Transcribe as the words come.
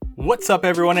What's up,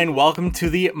 everyone, and welcome to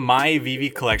the My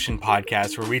VEVE Collection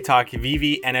podcast, where we talk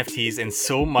VEVE, NFTs, and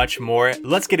so much more.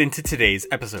 Let's get into today's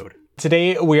episode.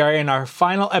 Today, we are in our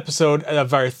final episode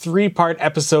of our three-part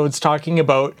episodes talking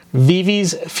about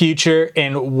VEVE's future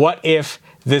and what if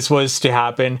this was to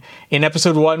happen. In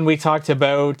episode 1, we talked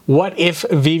about what if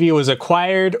VEVE was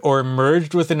acquired or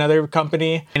merged with another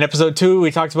company. In episode 2,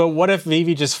 we talked about what if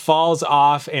VEVE just falls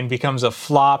off and becomes a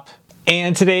flop.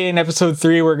 And today in episode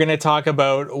 3, we're going to talk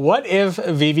about what if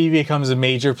VEVE becomes a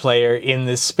major player in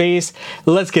this space.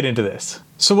 Let's get into this.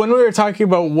 So when we were talking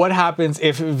about what happens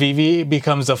if VEVE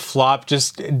becomes a flop,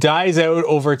 just dies out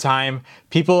over time,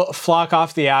 people flock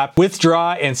off the app,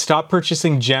 withdraw, and stop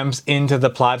purchasing gems into the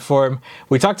platform,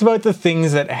 we talked about the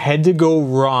things that had to go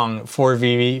wrong for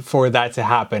VEVE for that to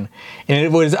happen. And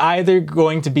it was either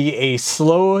going to be a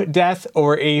slow death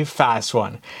or a fast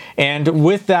one. And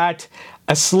with that,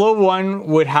 a slow one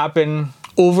would happen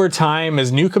over time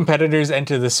as new competitors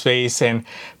enter the space and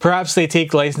perhaps they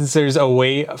take licensors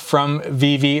away from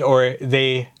VEVE, or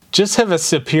they just have a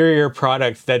superior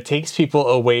product that takes people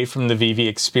away from the VEVE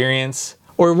experience.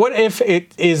 Or what if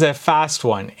it is a fast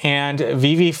one and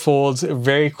VEVE folds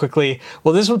very quickly?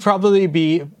 Well, this would probably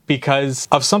be because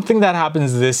of something that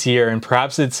happens this year, and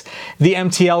perhaps it's the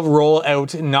MTL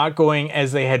rollout not going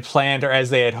as they had planned or as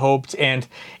they had hoped, and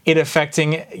it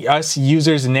affecting us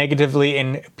users negatively,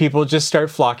 and people just start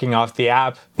flocking off the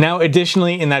app. Now,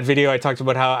 additionally, in that video, I talked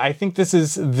about how I think this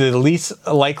is the least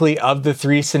likely of the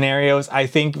three scenarios. I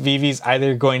think VEVE's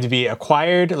either going to be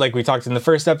acquired, like we talked in the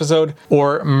first episode,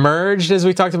 or merged, as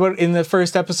we talked about in the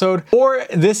first episode, or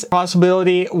this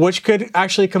possibility, which could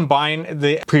actually combine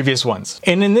the previous ones.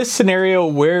 And in this scenario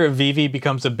where VEVE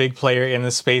becomes a big player in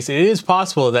the space, it is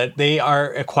possible that they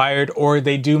are acquired or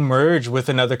they do merge with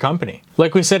another company.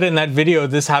 Like we said in that video,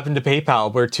 this happened to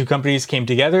PayPal, where two companies came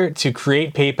together to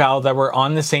create PayPal that were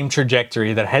on the same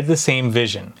trajectory, that had the same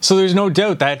vision. So there's no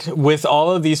doubt that with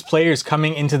all of these players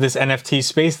coming into this NFT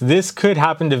space, this could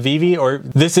happen to VEVE, or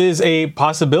this is a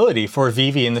possibility for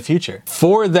VEVE in the future.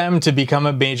 For them to become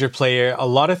a major player, a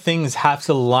lot of things have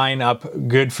to line up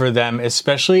good for them,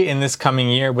 especially in this coming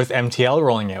year with MTL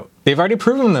rolling out. They've already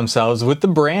proven themselves with the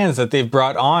brands that they've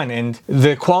brought on and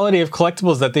the quality of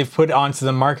collectibles that they've put onto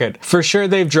the market. For sure,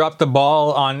 they've dropped the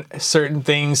ball on certain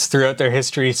things throughout their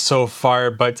history so far,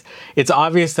 but it's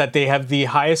obvious that they have the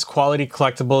highest quality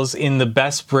collectibles in the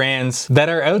best brands that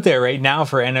are out there right now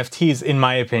for NFTs, in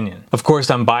my opinion. Of course,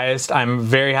 I'm biased. I'm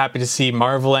very happy to see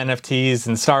Marvel NFTs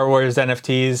and Star Wars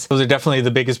NFTs. Those are definitely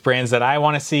the biggest brands that I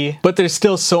want to see, but there's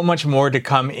still so much more to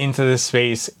come into this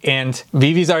space, and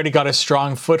VEVE's already got a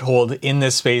strong foothold in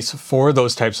this space for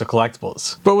those types of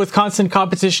collectibles. But with constant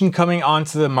competition coming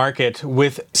onto the market,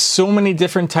 with so many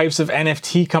different types of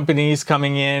NFT companies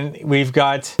coming in, we've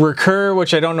got Recur,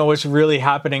 which I don't know what's really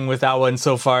happening with that one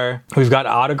so far. We've got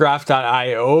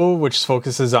Autograph.io, which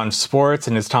focuses on sports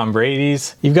and is Tom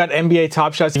Brady's. You've got NBA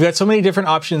Top Shots. You've got so many different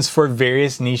options for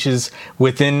various niches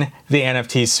within the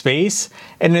NFT space,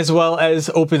 and as well as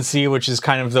OpenSea, which is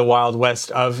kind of the Wild West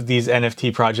of these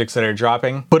NFT projects that are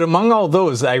dropping. But among all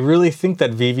those, I really think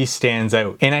that VEVE stands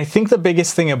out. And I think the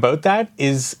biggest thing about that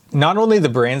is not only the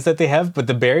brands that they have, but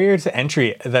the barrier to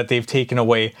entry that they've taken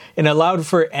away and allowed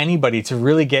for anybody to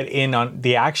really get in on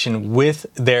the action with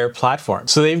their platform.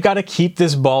 So they've got to keep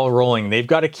this ball rolling. They've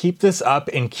got to keep this up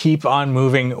and keep on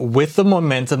moving with the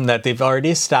momentum that they've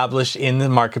already established in the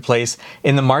marketplace,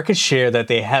 in the market share that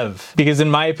they have. Because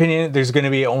in my opinion, there's going to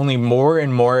be only more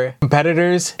and more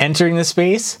competitors entering the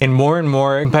space and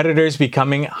more competitors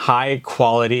becoming high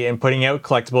quality and putting out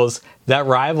collectibles that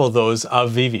rival those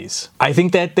of VEVE's. I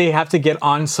think that they have to get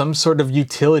on some sort of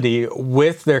utility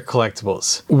with their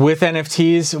collectibles. With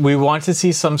NFTs, we want to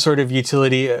see some sort of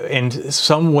utility and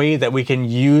some way that we can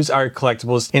use our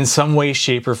collectibles in some way,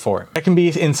 shape, or form. That can be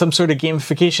in some sort of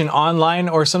gamification online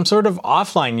or some sort of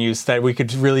offline use that we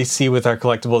could really see with our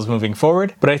collectibles moving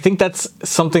forward. But I think that's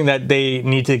something that they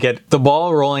need to get the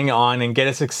ball rolling on and get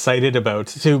us excited about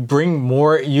to bring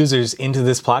more users into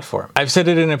this platform. I've said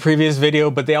it in a previous video,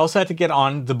 but they also had to get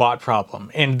on the bot problem.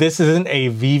 And this isn't a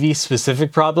VEVE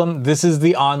specific problem, this is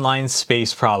the online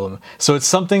space problem. So it's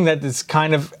something that is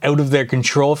kind of out of their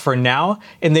control for now,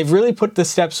 and they've really put the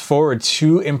steps forward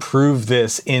to improve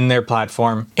this in their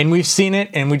platform. And we've seen it,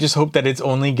 and we just hope that it's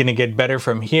only going to get better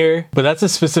from here, but that's a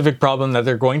specific problem that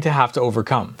they're going to have to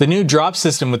overcome. The new drop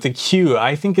system with the queue,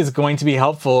 I think, is going to be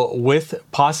helpful with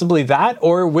possibly that,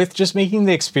 or with just making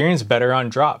the experience better on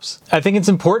drops. I think it's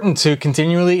important to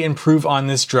continually improve on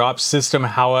this drop system,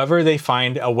 however they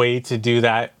find a way to do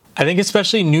that. I think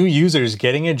especially new users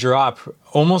getting a drop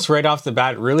almost right off the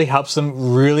bat really helps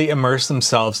them really immerse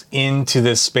themselves into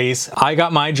this space. I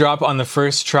got my drop on the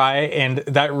first try, and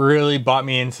that really brought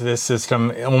me into this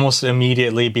system almost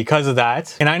immediately because of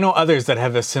that. And I know others that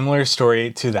have a similar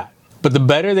story to that. But the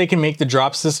better they can make the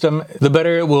drop system, the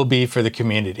better it will be for the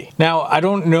community. Now, I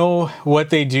don't know what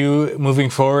they do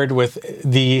moving forward with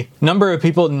the number of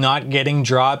people not getting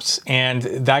drops, and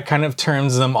that kind of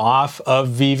turns them off of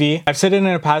VeVe. I've said it in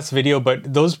a past video,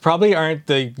 but those probably aren't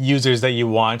the users that you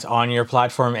want on your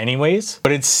platform anyways.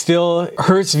 But it still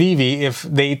hurts VeVe if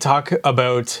they talk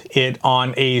about it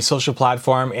on a social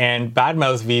platform and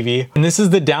badmouth VeVe. And this is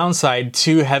the downside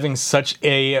to having such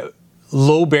a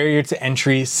low barrier to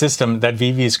entry system that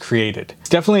VeVe has created. It's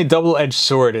definitely a double-edged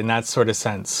sword in that sort of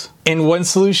sense. And one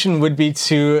solution would be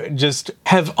to just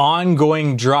have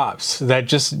ongoing drops that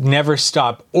just never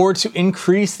stop, or to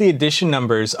increase the edition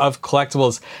numbers of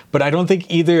collectibles. But I don't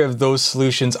think either of those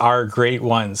solutions are great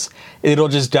ones. It'll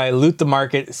just dilute the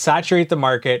market, saturate the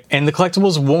market, and the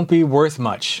collectibles won't be worth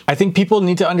much. I think people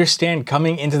need to understand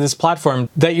coming into this platform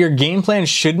that your game plan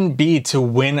shouldn't be to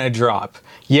win a drop.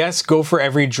 Yes, go for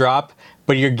every drop,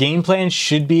 but your game plan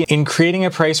should be in creating a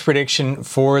price prediction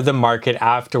for the market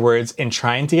afterwards and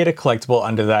trying to get a collectible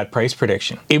under that price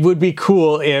prediction. It would be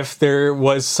cool if there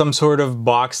was some sort of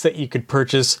box that you could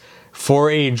purchase for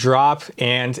a drop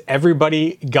and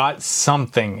everybody got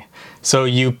something. So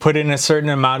you put in a certain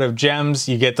amount of gems,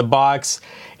 you get the box,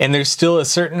 and there's still a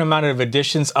certain amount of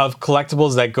editions of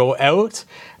collectibles that go out.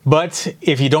 But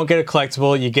if you don't get a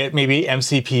collectible, you get maybe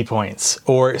MCP points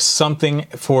or something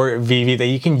for VeVe that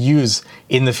you can use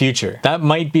in the future. That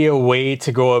might be a way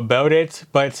to go about it,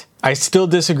 but I still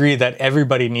disagree that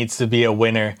everybody needs to be a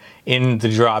winner in the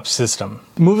drop system.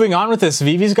 Moving on with this,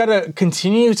 VeVe's got to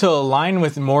continue to align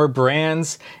with more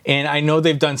brands, and I know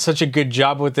they've done such a good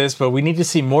job with this, but we need to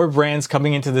see more brands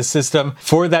coming into the system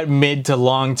for that mid to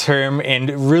long term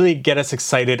and really get us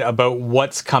excited about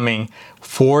what's coming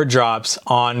for drops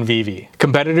on VeVe.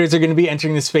 Competitors are going to be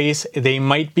entering the space. They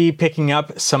might be picking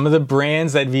up some of the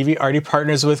brands that VeVe already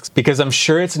partners with, because I'm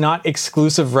sure it's not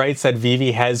exclusive rights that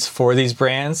VeVe has for these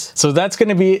brands. So that's going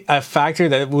to be a factor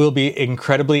that will be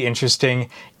incredibly interesting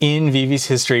in VeVe's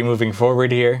history moving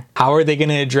forward here. How are they going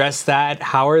to address that?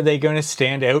 How are they going to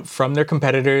stand out from their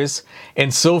competitors?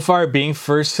 And so far, being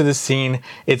first to the scene,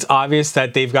 it's obvious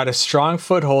that they've got a strong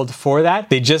foothold for that.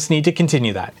 They just need to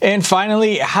continue that. And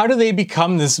finally, how do they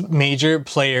become this major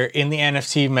player in the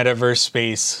NFT metaverse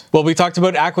space? Well, we talked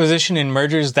about acquisition and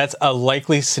mergers. That's a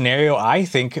likely scenario, I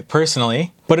think,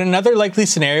 personally. But another likely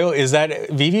scenario is that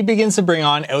VeVe begins to bring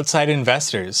on outside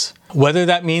investors. Whether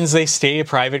that means they stay a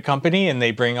private company and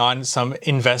they bring on some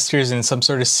investors in some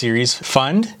sort of series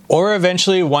fund, or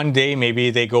eventually one day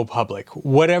maybe they go public.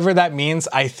 Whatever that means,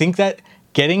 I think that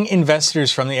getting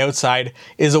investors from the outside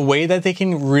is a way that they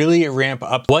can really ramp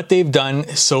up what they've done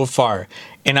so far.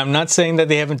 And I'm not saying that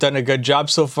they haven't done a good job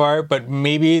so far, but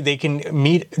maybe they can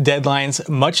meet deadlines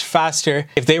much faster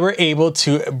if they were able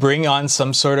to bring on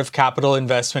some sort of capital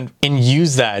investment and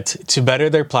use that to better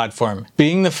their platform.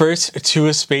 Being the first to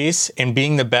a space and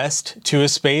being the best to a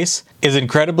space is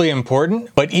incredibly important,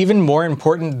 but even more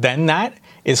important than that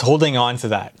is holding on to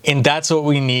that. And that's what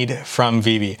we need from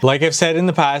VeVe. Like I've said in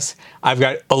the past, I've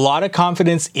got a lot of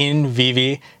confidence in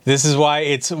VeVe. This is why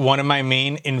it's one of my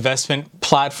main investment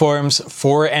platforms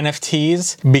for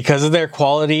NFTs, because of their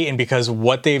quality and because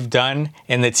what they've done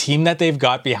and the team that they've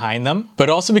got behind them, but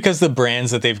also because the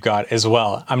brands that they've got as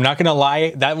well. I'm not gonna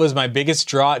lie, that was my biggest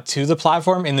draw to the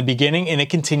platform in the beginning, and it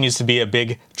continues to be a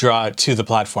big draw to the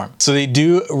platform. So they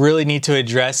do really need to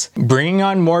address bringing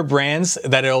on more brands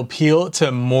that'll appeal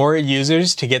to more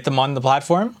users to get them on the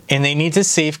platform, and they need to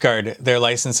safeguard their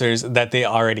licensors that they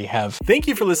already have. Thank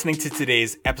you for listening to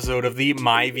today's episode of the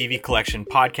My VeVe Collection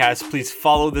podcast. Please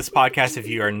follow this podcast if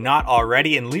you are not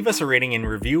already, and leave us a rating and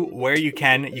review where you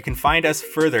can. You can find us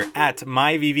further at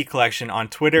My VeVe Collection on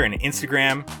Twitter and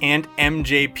Instagram, and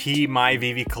MJP My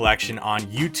VeVe Collection on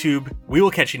YouTube. We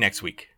will catch you next week.